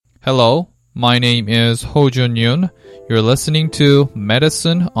Hello, my name is Ho Jun Yoon. You're listening to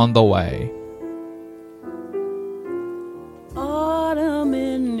Medicine on the Way. Autumn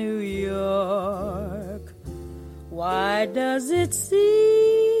in New York, why does it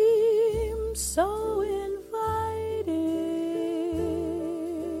seem so inviting?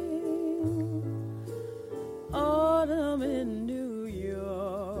 Autumn in New York.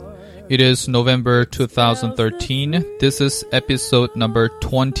 It is November 2013. This is episode number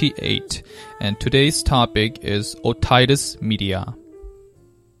 28, and today's topic is Otitis Media.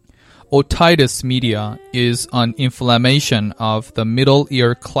 Otitis media is an inflammation of the middle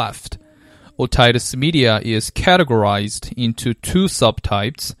ear cleft. Otitis media is categorized into two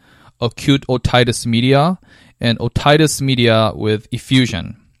subtypes, acute otitis media and otitis media with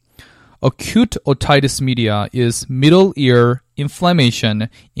effusion. Acute otitis media is middle ear inflammation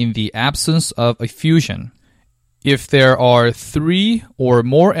in the absence of effusion. If there are 3 or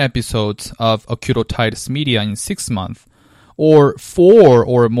more episodes of acute otitis media in 6 months, or 4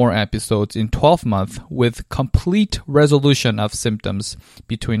 or more episodes in 12 months with complete resolution of symptoms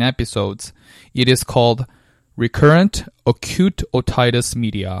between episodes, it is called recurrent acute otitis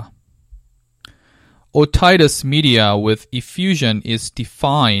media. Otitis media with effusion is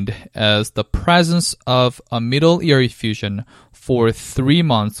defined as the presence of a middle ear effusion for 3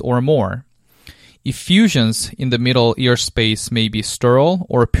 months or more. Effusions in the middle ear space may be sterile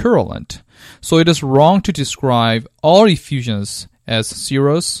or purulent, so it is wrong to describe all effusions as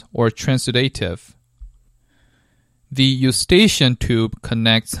serous or transudative. The eustachian tube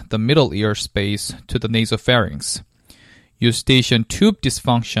connects the middle ear space to the nasopharynx. Eustachian tube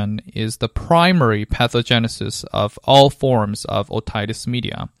dysfunction is the primary pathogenesis of all forms of otitis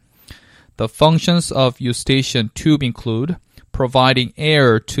media. The functions of eustachian tube include providing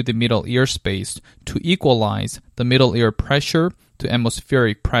air to the middle ear space to equalize the middle ear pressure to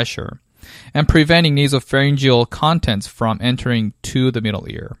atmospheric pressure, and preventing nasopharyngeal contents from entering to the middle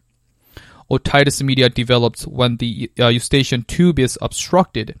ear. Otitis media develops when the eustachian tube is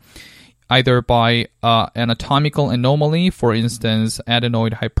obstructed, either by anatomical anomaly, for instance,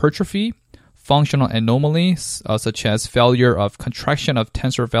 adenoid hypertrophy, functional anomalies such as failure of contraction of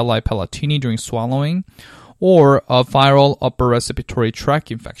tensor veli palatini during swallowing, or a viral upper respiratory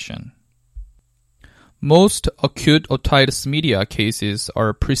tract infection. Most acute otitis media cases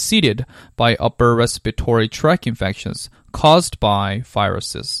are preceded by upper respiratory tract infections caused by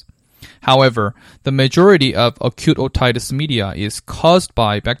viruses. However, the majority of acute otitis media is caused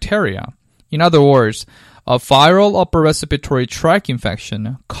by bacteria. In other words, a viral upper respiratory tract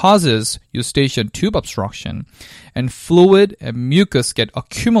infection causes eustachian tube obstruction, and fluid and mucus get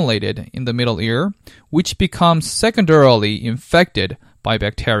accumulated in the middle ear, which becomes secondarily infected by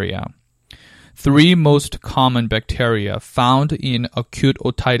bacteria. 3 most common bacteria found in acute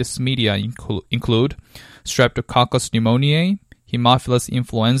otitis media include Streptococcus pneumoniae, Haemophilus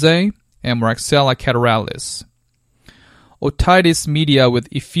influenzae, and Moraxella catarrhalis. Otitis media with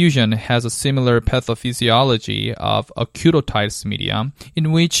effusion has a similar pathophysiology of acute otitis media,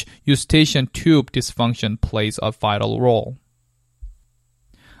 in which eustachian tube dysfunction plays a vital role.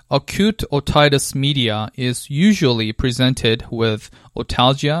 Acute otitis media is usually presented with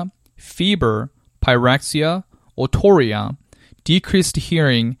otalgia, fever, pyrexia, otorrhea, decreased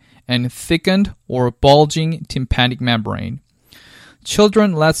hearing, and thickened or bulging tympanic membrane.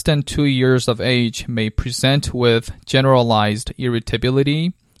 Children less than 2 years of age may present with generalized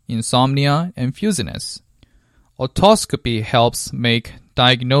irritability, insomnia, and fussiness. Otoscopy helps make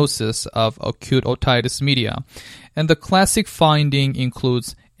diagnosis of acute otitis media, and the classic finding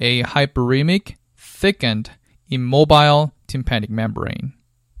includes a hyperemic, thickened, immobile tympanic membrane.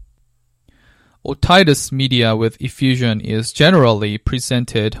 Otitis media with effusion is generally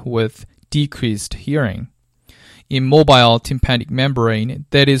presented with decreased hearing. Immobile tympanic membrane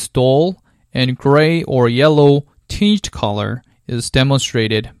that is dull and gray or yellow tinged color is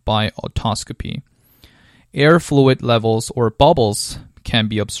demonstrated by otoscopy. Air fluid levels or bubbles can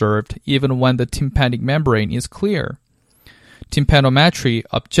be observed even when the tympanic membrane is clear. Tympanometry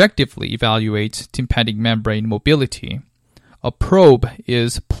objectively evaluates tympanic membrane mobility. A probe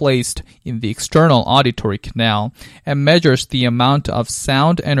is placed in the external auditory canal and measures the amount of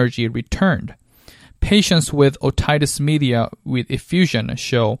sound energy returned. Patients with otitis media with effusion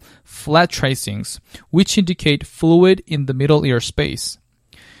show flat tracings, which indicate fluid in the middle ear space.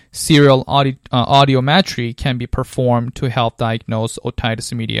 Serial audiometry can be performed to help diagnose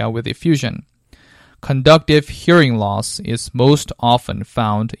otitis media with effusion. Conductive hearing loss is most often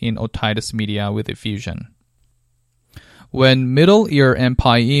found in otitis media with effusion. When middle ear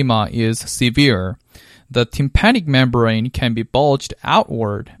empyema is severe, the tympanic membrane can be bulged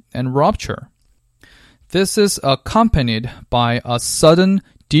outward and rupture. This is accompanied by a sudden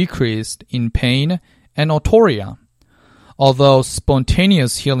decrease in pain and otorrhea. Although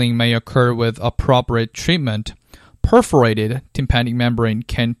spontaneous healing may occur with appropriate treatment, perforated tympanic membrane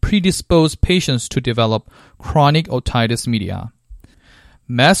can predispose patients to develop chronic otitis media.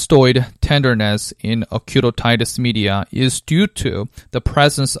 Mastoid tenderness in acute otitis media is due to the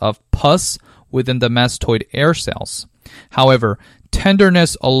presence of pus within the mastoid air cells. However,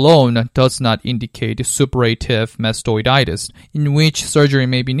 tenderness alone does not indicate suppurative mastoiditis, in which surgery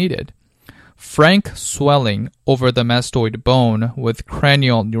may be needed. Frank swelling over the mastoid bone with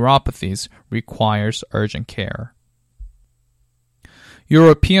cranial neuropathies requires urgent care.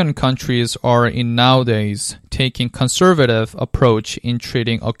 European countries are in nowadays taking conservative approach in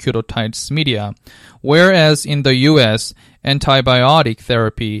treating acute otitis media, whereas in the US, antibiotic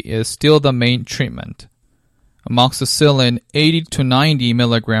therapy is still the main treatment. Amoxicillin 80 to 90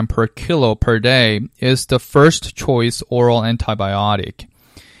 mg per kilo per day is the first choice oral antibiotic.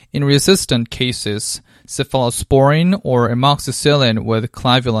 In resistant cases, cephalosporin or amoxicillin with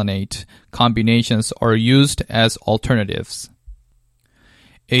clavulanate combinations are used as alternatives.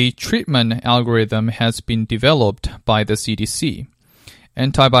 A treatment algorithm has been developed by the CDC.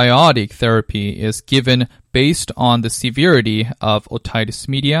 Antibiotic therapy is given based on the severity of otitis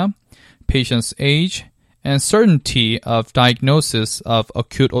media, patient's age, and certainty of diagnosis of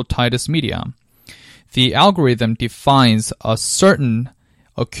acute otitis media. The algorithm defines a certain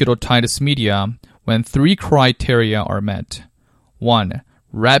acute otitis media when three criteria are met. 1.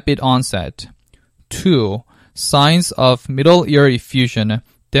 Rapid onset. 2. Signs of middle ear effusion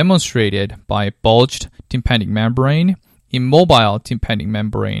demonstrated by bulged tympanic membrane, immobile tympanic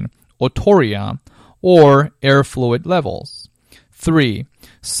membrane, otorrhea, or air fluid levels. 3.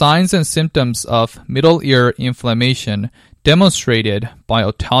 Signs and symptoms of middle ear inflammation demonstrated by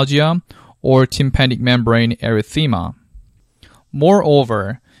otalgia or tympanic membrane erythema.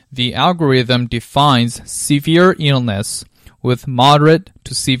 Moreover, the algorithm defines severe illness with moderate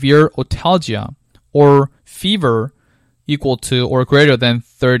to severe otalgia or fever equal to or greater than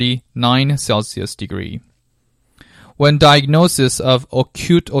 39 Celsius degree. When diagnosis of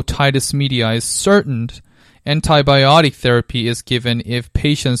acute otitis media is certain, antibiotic therapy is given if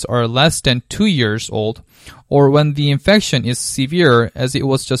patients are less than 2 years old or when the infection is severe as it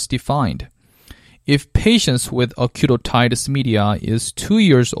was just defined. If patients with acute otitis media is 2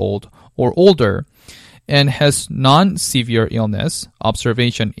 years old or older and has non-severe illness,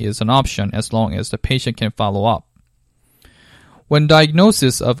 observation is an option as long as the patient can follow up. When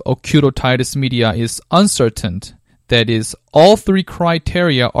diagnosis of acute otitis media is uncertain, that is, all three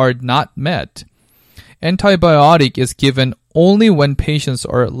criteria are not met, antibiotic is given only when patients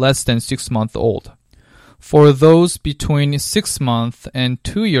are less than 6 months old. For those between 6 months and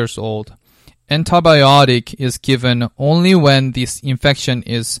 2 years old, antibiotic is given only when this infection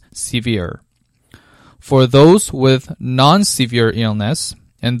is severe. For those with non-severe illness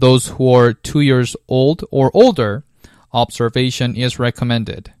and those who are 2 years old or older, observation is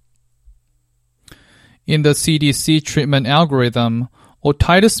recommended. In the CDC treatment algorithm,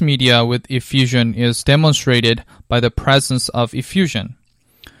 otitis media with effusion is demonstrated by the presence of effusion.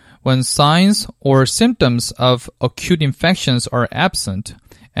 When signs or symptoms of acute infections are absent,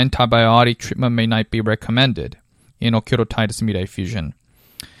 antibiotic treatment may not be recommended in acute otitis media effusion.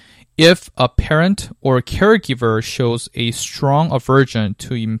 If a parent or caregiver shows a strong aversion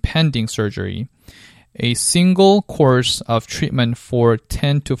to impending surgery, a single course of treatment for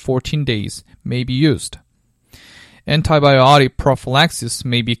 10 to 14 days may be used. Antibiotic prophylaxis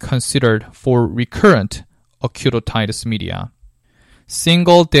may be considered for recurrent acute otitis media.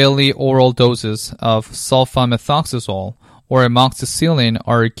 Single daily oral doses of sulfamethoxazole or amoxicillin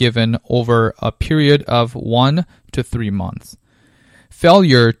are given over a period of 1 to 3 months.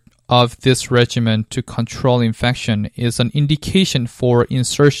 Failure of this regimen to control infection is an indication for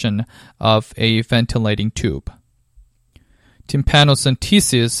insertion of a ventilating tube.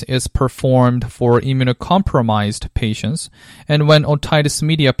 Tympanocentesis is performed for immunocompromised patients and when otitis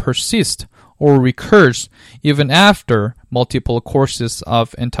media persists or recurs even after multiple courses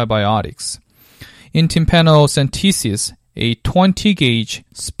of antibiotics. In tympanocentesis, a 20-gauge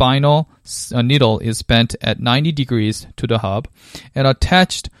spinal needle is bent at 90 degrees to the hub and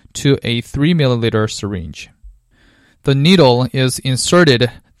attached to a 3 milliliter syringe. The needle is inserted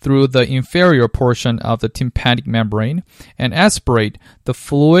through the inferior portion of the tympanic membrane and aspirate the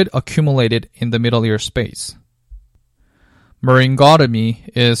fluid accumulated in the middle ear space. Laryngotomy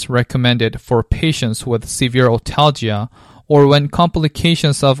is recommended for patients with severe otalgia or when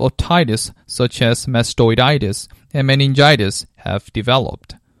complications of otitis such as mastoiditis and meningitis have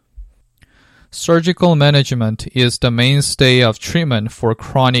developed. Surgical management is the mainstay of treatment for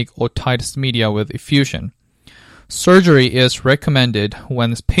chronic otitis media with effusion. Surgery is recommended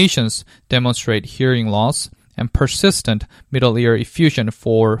when patients demonstrate hearing loss and persistent middle ear effusion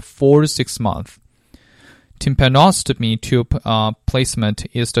for 4 to 6 months. Tympanostomy tube placement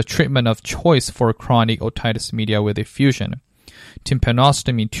is the treatment of choice for chronic otitis media with effusion.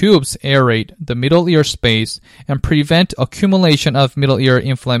 Tympanostomy tubes aerate the middle ear space and prevent accumulation of middle ear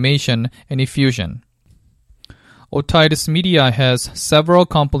inflammation and effusion. Otitis media has several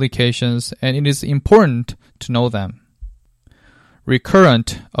complications, and it is important to know them.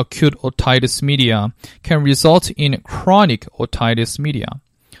 Recurrent acute otitis media can result in chronic otitis media.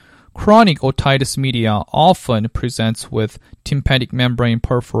 Chronic otitis media often presents with tympanic membrane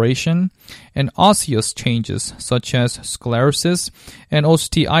perforation and osseous changes such as sclerosis and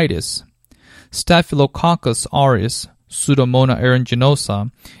osteitis. Staphylococcus aureus, Pseudomonas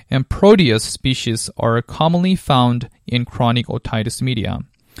aeruginosa, and Proteus species are commonly found in chronic otitis media.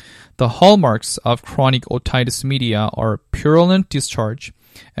 The hallmarks of chronic otitis media are purulent discharge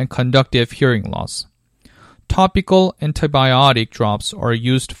and conductive hearing loss. Topical antibiotic drops are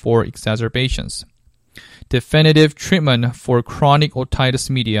used for exacerbations. Definitive treatment for chronic otitis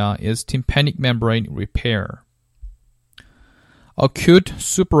media is tympanic membrane repair. Acute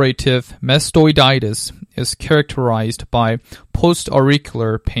suppurative mastoiditis is characterized by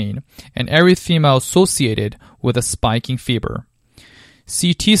post-auricular pain and erythema associated with a spiking fever.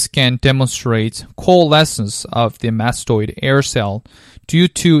 CT scan demonstrates coalescence of the mastoid air cell due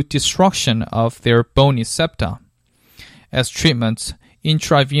to destruction of their bony septa. As treatments,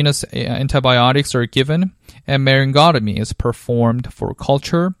 intravenous antibiotics are given and laryngotomy is performed for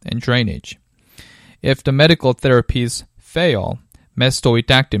culture and drainage. If the medical therapies fail,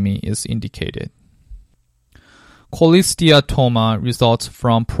 mastoidectomy is indicated. Cholesteatoma results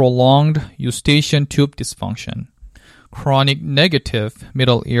from prolonged eustachian tube dysfunction. Chronic negative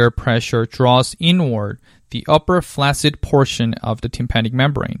middle ear pressure draws inward the upper flaccid portion of the tympanic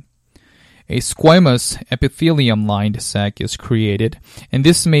membrane. A squamous epithelium-lined sac is created, and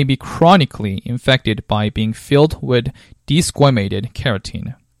this may be chronically infected by being filled with desquamated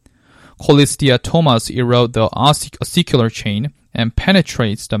keratin. Cholesteatomas erode the ossicular chain and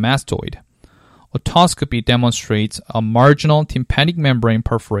penetrates the mastoid. Otoscopy demonstrates a marginal tympanic membrane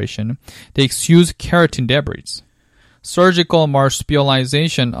perforation that exudes keratin debris. Surgical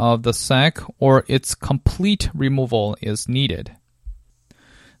marsupialization of the sac or its complete removal is needed.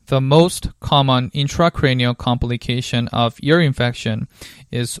 The most common intracranial complication of ear infection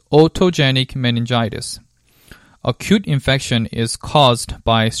is otogenic meningitis. Acute infection is caused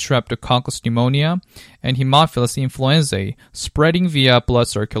by Streptococcus pneumonia and Haemophilus influenzae spreading via blood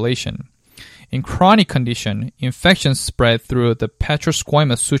circulation. In chronic condition, infections spread through the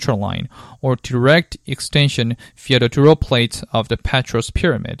petrosquamous suture line or direct extension via the dural plate of the petrous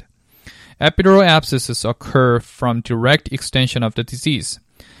pyramid. Epidural abscesses occur from direct extension of the disease.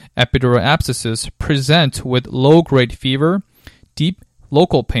 Epidural abscesses present with low-grade fever, deep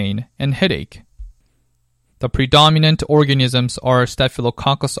local pain, and headache. The predominant organisms are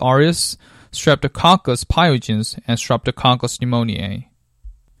Staphylococcus aureus, Streptococcus pyogenes, and Streptococcus pneumoniae.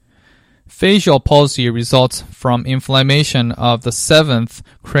 Facial palsy results from inflammation of the 7th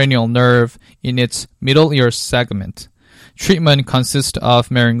cranial nerve in its middle ear segment. Treatment consists of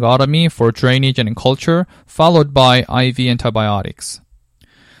laryngotomy for drainage and culture, followed by IV antibiotics.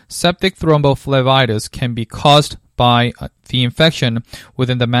 Septic thrombophlebitis can be caused by the infection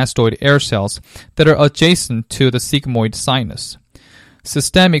within the mastoid air cells that are adjacent to the sigmoid sinus.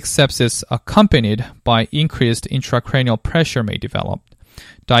 Systemic sepsis accompanied by increased intracranial pressure may develop.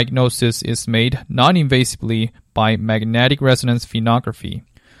 Diagnosis is made non-invasively by magnetic resonance phenography.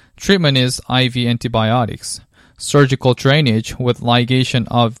 Treatment is IV antibiotics. Surgical drainage with ligation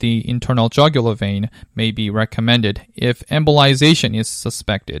of the internal jugular vein may be recommended if embolization is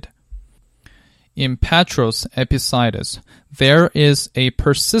suspected. In Patros epicytis, there is a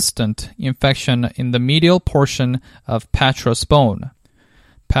persistent infection in the medial portion of Patros bone.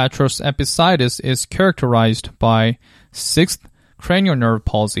 Patros epicytis is characterized by 6th cranial nerve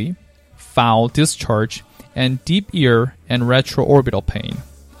palsy, foul discharge, and deep ear and retroorbital pain.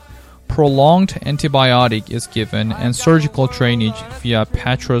 Prolonged antibiotic is given and surgical drainage via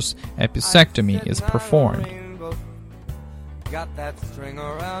Patros episectomy is performed.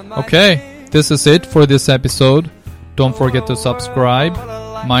 Okay, this is it for this episode. Don't forget to subscribe.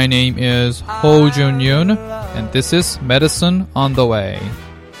 My name is Ho Jun Yoon, and this is Medicine on the Way.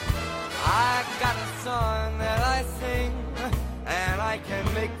 I got a song that I sing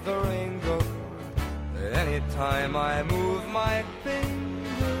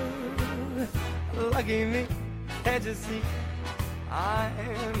bugging me. Can't you see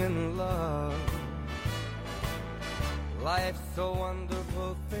I'm in love? Life's a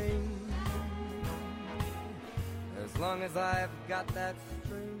wonderful thing, as long as I've got that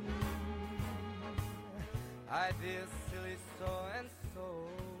string. I dear silly so and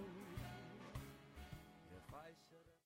so.